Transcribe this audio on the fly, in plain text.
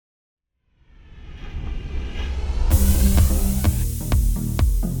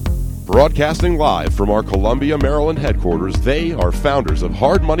Broadcasting live from our Columbia, Maryland headquarters, they are founders of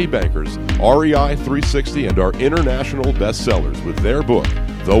Hard Money Bankers, REI 360, and are international bestsellers with their book,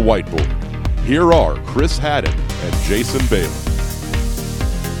 The Whiteboard. Here are Chris Haddon and Jason Bailey.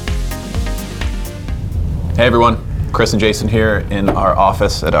 Hey everyone, Chris and Jason here in our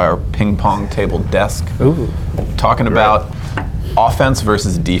office at our ping pong table desk. Ooh. Talking about offense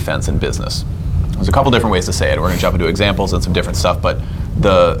versus defense in business. There's a couple different ways to say it. We're going to jump into examples and some different stuff, but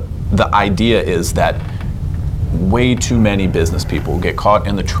the idea is that way too many business people get caught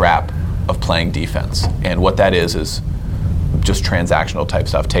in the trap of playing defense. And what that is just transactional type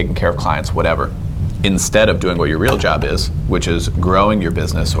stuff, taking care of clients, whatever, instead of doing what your real job is, which is growing your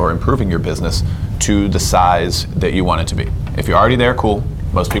business or improving your business to the size that you want it to be. If you're already there, cool.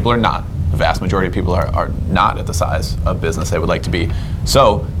 Most people are not. The vast majority of people are not at the size of business they would like to be.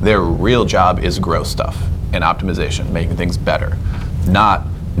 So their real job is grow stuff and optimization, making things better, not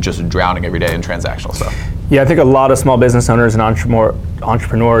just drowning every day in transactional stuff. Yeah, I think a lot of small business owners and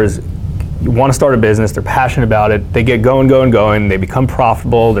entrepreneurs want to start a business, they're passionate about it, they get going, they become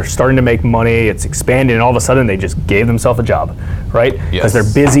profitable, they're starting to make money, it's expanding, and all of a sudden they just gave themselves a job, right? Because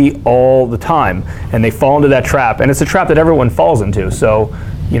they're busy all the time, and they fall into that trap, and it's a trap that everyone falls into. So,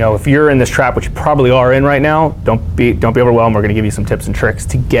 you know, if you're in this trap, which you probably are in right now, don't be overwhelmed. We're going to give you some tips and tricks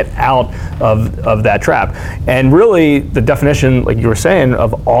to get out of that trap. And really, the definition, like you were saying,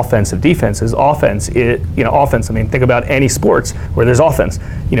 of offensive defense is offense. Offense. I mean, think about any sports where there's offense.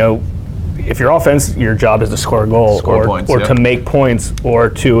 You know, if you're offense, your job is to score a goal, or to make points, or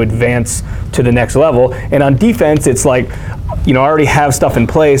to advance to the next level. And on defense, it's like, you know, I already have stuff in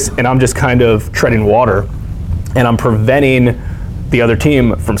place, and I'm just kind of treading water, and I'm preventing the other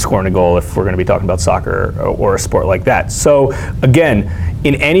team from scoring a goal, if we're going to be talking about soccer or a sport like that. So again,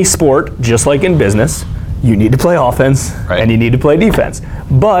 in any sport, just like in business, you need to play offense, right, and you need to play defense.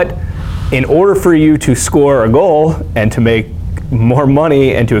 But in order for you to score a goal and to make more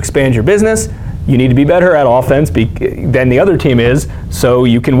money and to expand your business, you need to be better at offense than the other team is, so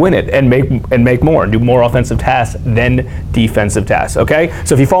you can win it and make more and do more offensive tasks than defensive tasks. Okay,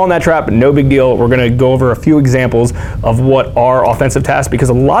 so if you fall in that trap, no big deal. We're going to go over a few examples of what are offensive tasks, because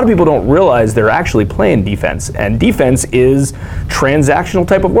a lot of people don't realize they're actually playing defense, and defense is transactional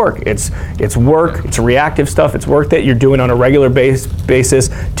type of work. It's work, it's reactive stuff, it's work that you're doing on a regular basis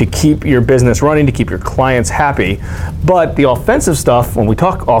to keep your business running, to keep your clients happy. But the offensive stuff, when we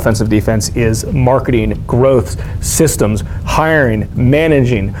talk offensive defense, is marketing, growth, systems, hiring,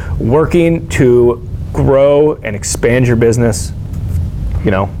 managing, working to grow and expand your business,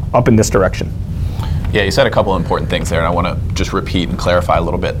 you know, up in this direction. Yeah, you said a couple of important things there, and I want to just repeat and clarify a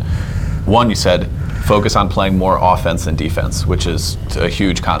little bit. One, you said focus on playing more offense than defense, which is a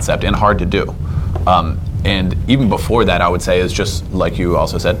huge concept and hard to do. And even before that, I would say, is just like you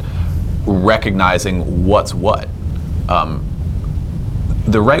also said, recognizing what's what.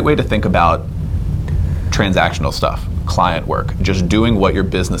 The right way to think about transactional stuff, client work, just doing what your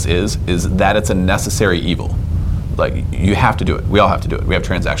business is that it's a necessary evil. Like, you have to do it. We all have to do it. We have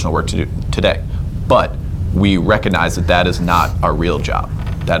transactional work to do today. But we recognize that is not our real job.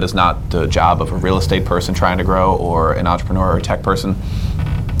 That is not the job of a real estate person trying to grow, or an entrepreneur or a tech person.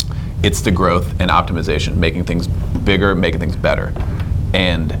 It's the growth and optimization, making things bigger, making things better.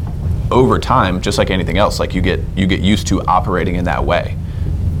 And over time, just like anything else, like you get used to operating in that way,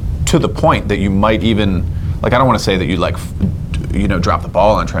 to the point that you might even, like, I don't want to say that you drop the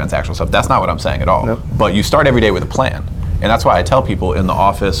ball on transactional stuff. That's not what I'm saying at all. Nope. But you start every day with a plan. And that's why I tell people in the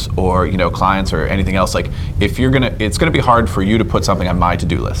office, or, you know, clients or anything else, like, it's gonna be hard for you to put something on my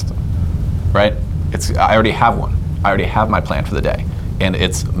to-do list, right? I already have one. I already have my plan for the day, and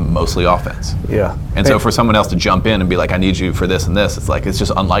it's mostly offense. Yeah. And so for someone else to jump in and be like, I need you for this and this, it's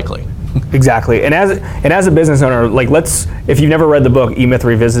just unlikely. Exactly. And as a business owner, like, if you've never read the book E-Myth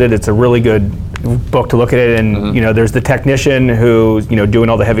Revisited, it's a really good book to look at it. And you know, there's the technician who's, you know, doing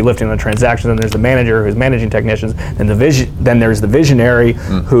all the heavy lifting on the transactions, and there's the manager who's managing technicians, and then there's the visionary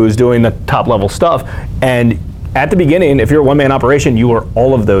who's doing the top level stuff. And at the beginning, if you're a one-man operation, you are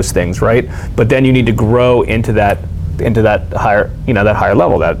all of those things, right? But then you need to grow into that higher, you know, that higher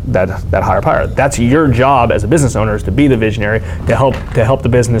level, that higher power. That's your job as a business owner, is to be the visionary, to help the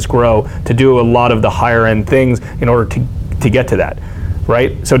business grow, to do a lot of the higher end things in order to get to that,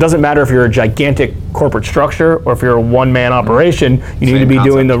 right? So it doesn't matter if you're a gigantic corporate structure or if you're a one-man operation. You need to be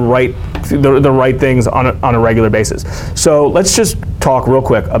doing the right things on a regular basis. So let's just talk real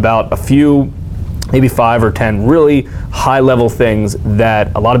quick about a few maybe 5 or 10 really high-level things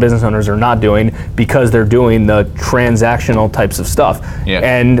that a lot of business owners are not doing because they're doing the transactional types of stuff.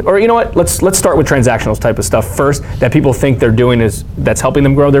 Yeah. Or you know what? Let's start with transactional type of stuff first that people think they're doing that's helping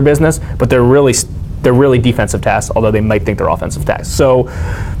them grow their business, but they're really defensive tasks, although they might think they're offensive tasks. So,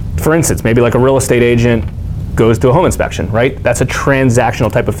 for instance, maybe like a real estate agent goes to a home inspection, right? That's a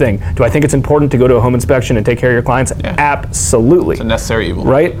transactional type of thing. Do I think it's important to go to a home inspection and take care of your clients? Yeah. Absolutely. It's a necessary evil.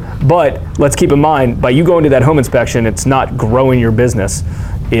 Right? But let's keep in mind, by you going to that home inspection, it's not growing your business.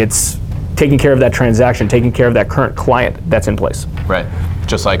 It's taking care of that transaction, taking care of that current client that's in place. Right.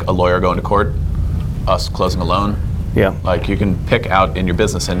 Just like a lawyer going to court, us closing a loan. Yeah. Like you can pick out in your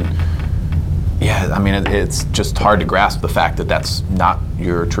business, and yeah, I mean, it's just hard to grasp the fact that that's not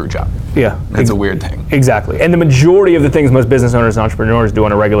your true job. Yeah. It's a weird thing. Exactly. And the majority of the things most business owners and entrepreneurs do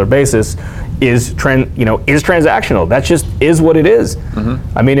on a regular basis is transactional. That just is what it is.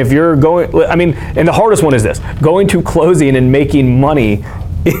 Mm-hmm. I mean, if you're and the hardest one is this: going to closing and making money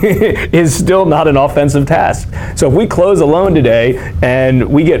is still not an offensive task. So if we close a loan today and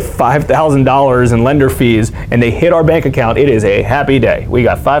we get $5,000 in lender fees and they hit our bank account, it is a happy day. We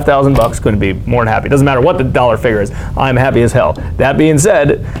got $5,000, couldn't be more than happy. Doesn't matter what the dollar figure is, I'm happy as hell. That being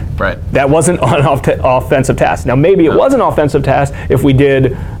said, right, that wasn't an offensive task. Now maybe it was an offensive task if we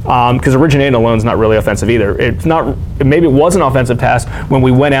did, because originating a loan is not really offensive either. Maybe it was an offensive task when we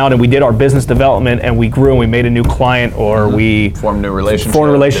went out and we did our business development and we grew and we made a new client or we formed a new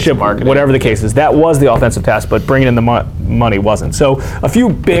relationship, whatever the case is. That was the offensive task, but bringing in the money wasn't. So a few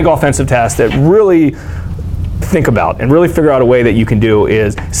big offensive tasks that really think about and really figure out a way that you can do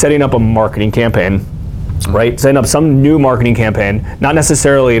is setting up a marketing campaign, right? Setting up some new marketing campaign, not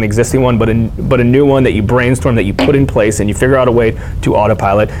necessarily an existing one, but a new one that you brainstorm, that you put in place, and you figure out a way to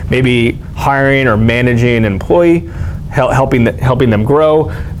autopilot. Maybe hiring or managing an employee, helping them grow,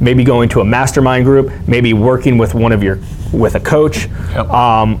 maybe going to a mastermind group, maybe working with with a coach. Yep.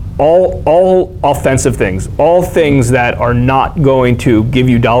 All offensive things, all things that are not going to give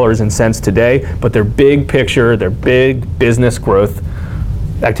you dollars and cents today, but they're big picture, they're big business growth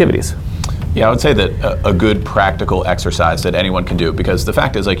activities. Yeah, I would say that a good practical exercise that anyone can do, because the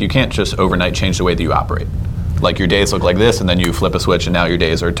fact is, like, you can't just overnight change the way that you operate. Like, your days look like this, and then you flip a switch, and now your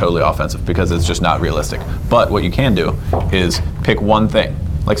days are totally offensive, because it's just not realistic. But what you can do is pick one thing.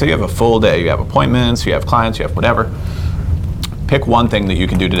 Like, say you have a full day, you have appointments, you have clients, you have whatever. Pick one thing that you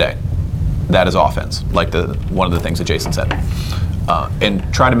can do today. That is offense, like one of the things that Jason said.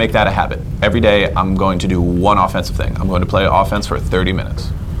 And try to make that a habit. Every day, I'm going to do one offensive thing. I'm going to play offense for 30 minutes,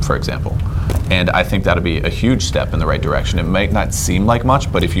 for example. And I think that'll be a huge step in the right direction. It might not seem like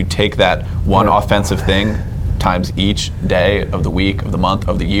much, but if you take that one offensive thing times each day of the week, of the month,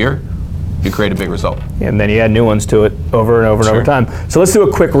 of the year, you create a big result. And then you add new ones to it over and over and over time. So let's do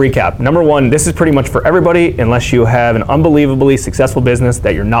a quick recap. Number one, this is pretty much for everybody, unless you have an unbelievably successful business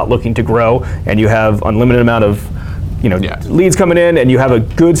that you're not looking to grow, and you have unlimited amount of leads coming in, and you have a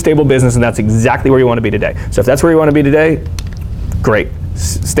good stable business, and that's exactly where you want to be today. So if that's where you want to be today, great.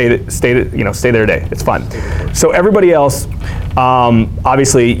 Stay there today. It's fun. So everybody else,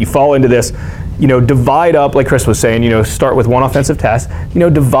 obviously, you fall into this. Divide up, like Chris was saying, start with one offensive task,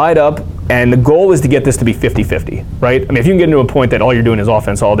 divide up, and the goal is to get this to be 50-50, right? I mean, if you can get into a point that all you're doing is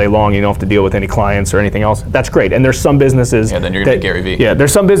offense all day long, you don't have to deal with any clients or anything else, that's great. And there's some businesses... Yeah, then you're going to Gary Vee. Yeah,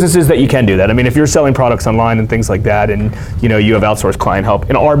 there's some businesses that you can do that. I mean, if you're selling products online and things like that, and, you have outsourced client help,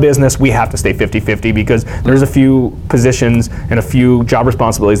 in our business, we have to stay 50-50 because there's a few positions and a few job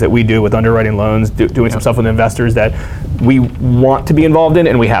responsibilities that we do with underwriting loans, doing some stuff with investors that we want to be involved in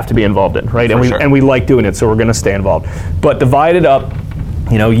and we have to be involved in, right? And we like doing it, so we're going to stay involved. But divide it up,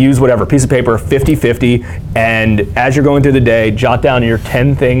 use whatever, piece of paper, 50-50, and as you're going through the day, jot down your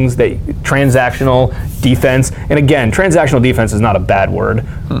 10 things that transactional defense. And again, transactional defense is not a bad word.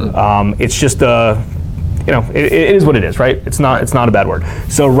 It's just it is what it is, right? It's not a bad word.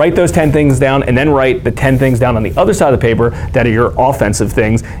 So write those 10 things down, and then write the 10 things down on the other side of the paper that are your offensive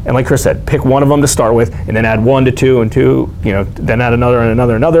things. And like Chris said, pick one of them to start with, and then add 1 to 2 and 2, then add another and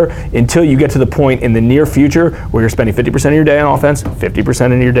another, until you get to the point in the near future where you're spending 50% of your day on offense,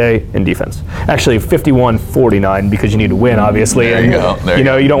 50% of your day in defense. Actually, 51-49 because you need to win, obviously. There you go.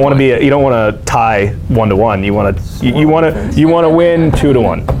 You don't want to tie 1-1. You want to win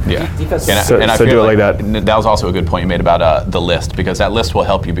 2-1. Yeah. So do it like that. That was also a good point you made about the list, because that list will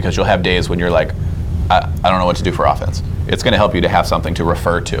help you, because you'll have days when you're like, I don't know what to do for offense. It's going to help you to have something to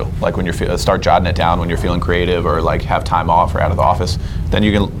refer to, like when you're start jotting it down when you're feeling creative or like have time off or out of the office. Then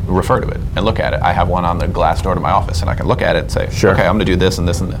you can refer to it and look at it. I have one on the glass door to my office, and I can look at it and say, sure. Okay, I'm going to do this and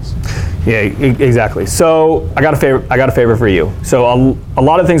this and this. Yeah, exactly. So I got a favor for you. So a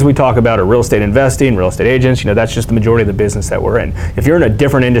lot of things we talk about are real estate investing, real estate agents. That's just the majority of the business that we're in. If you're in a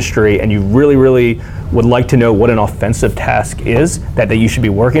different industry and you really, really would like to know what an offensive task is that you should be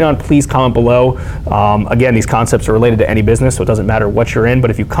working on, please comment below. Again, these concepts are related to any business, so it doesn't matter what you're in.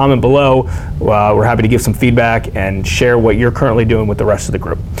 But if you comment below, we're happy to give some feedback and share what you're currently doing with the rest of the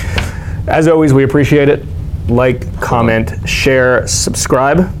group. As always, we appreciate it. Like, comment, share,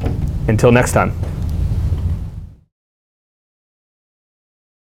 subscribe. Until next time.